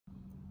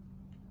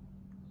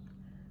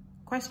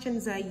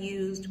Questions are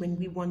used when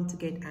we want to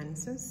get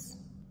answers.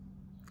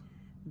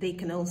 They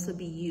can also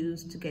be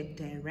used to get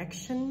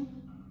direction.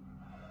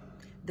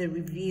 They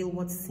reveal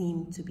what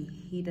seemed to be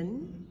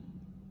hidden.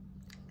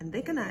 And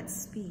they can add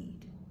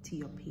speed to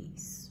your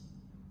pace.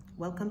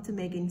 Welcome to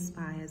Meg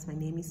Inspires. My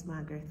name is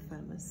Margaret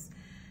Thomas,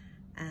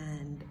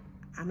 and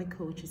I'm a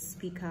coach, a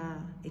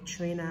speaker, a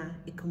trainer,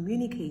 a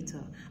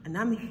communicator, and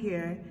I'm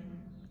here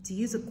to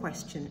use a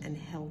question and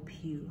help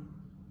you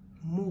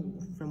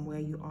move from where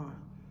you are.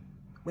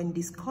 When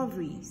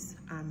discoveries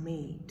are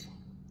made,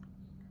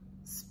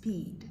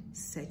 speed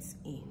sets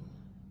in.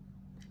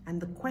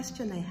 And the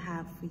question I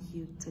have for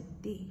you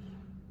today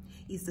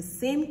is the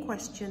same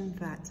question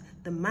that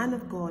the man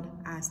of God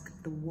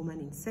asked the woman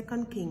in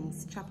 2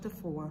 Kings chapter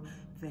 4,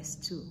 verse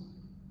 2.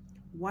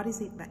 What is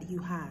it that you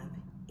have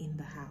in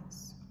the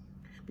house?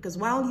 Because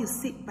while you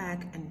sit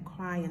back and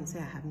cry and say,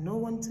 I have no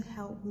one to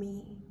help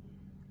me,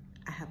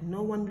 I have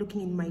no one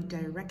looking in my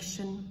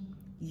direction,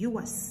 you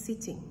are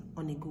sitting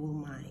on a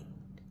gold mine.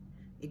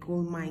 A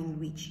gold mine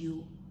which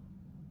you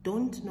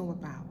don't know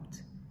about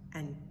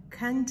and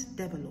can't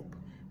develop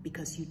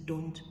because you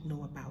don't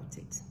know about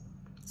it.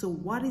 So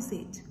what is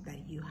it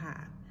that you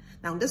have?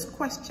 Now, this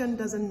question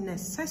doesn't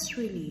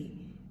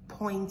necessarily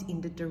point in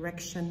the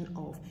direction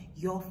of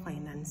your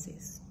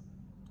finances.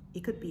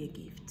 It could be a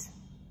gift.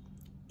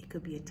 It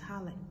could be a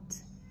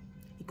talent.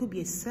 It could be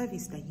a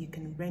service that you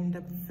can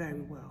render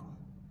very well.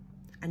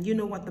 And you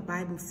know what the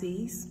Bible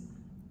says?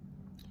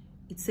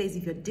 It says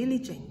if you're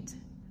diligent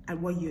at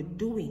what you're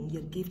doing,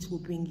 your gift will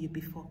bring you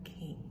before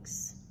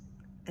kings.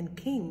 And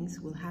kings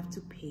will have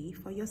to pay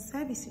for your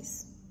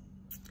services.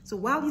 So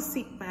while you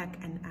sit back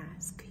and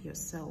ask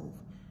yourself,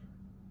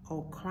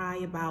 or cry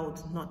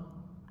about not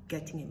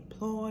getting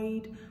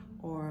employed,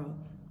 or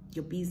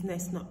your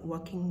business not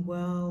working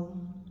well,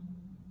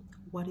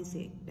 what is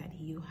it that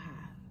you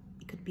have?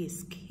 It could be a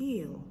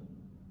skill.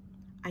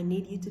 I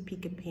need you to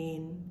pick a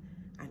pen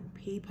and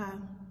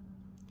paper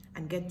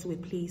and get to a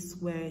place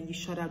where you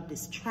shut out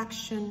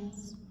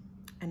distractions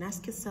and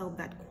ask yourself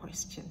that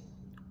question.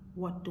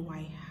 What do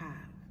I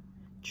have?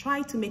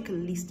 Try to make a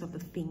list of the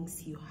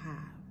things you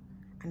have,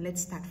 and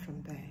let's start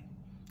from there.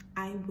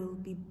 I will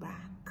be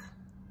back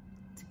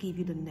to give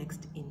you the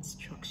next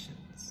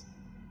instructions.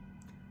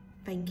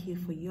 Thank you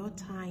for your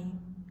time,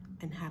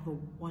 and have a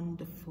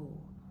wonderful,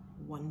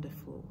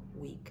 wonderful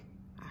week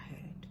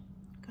ahead.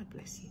 God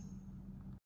bless you.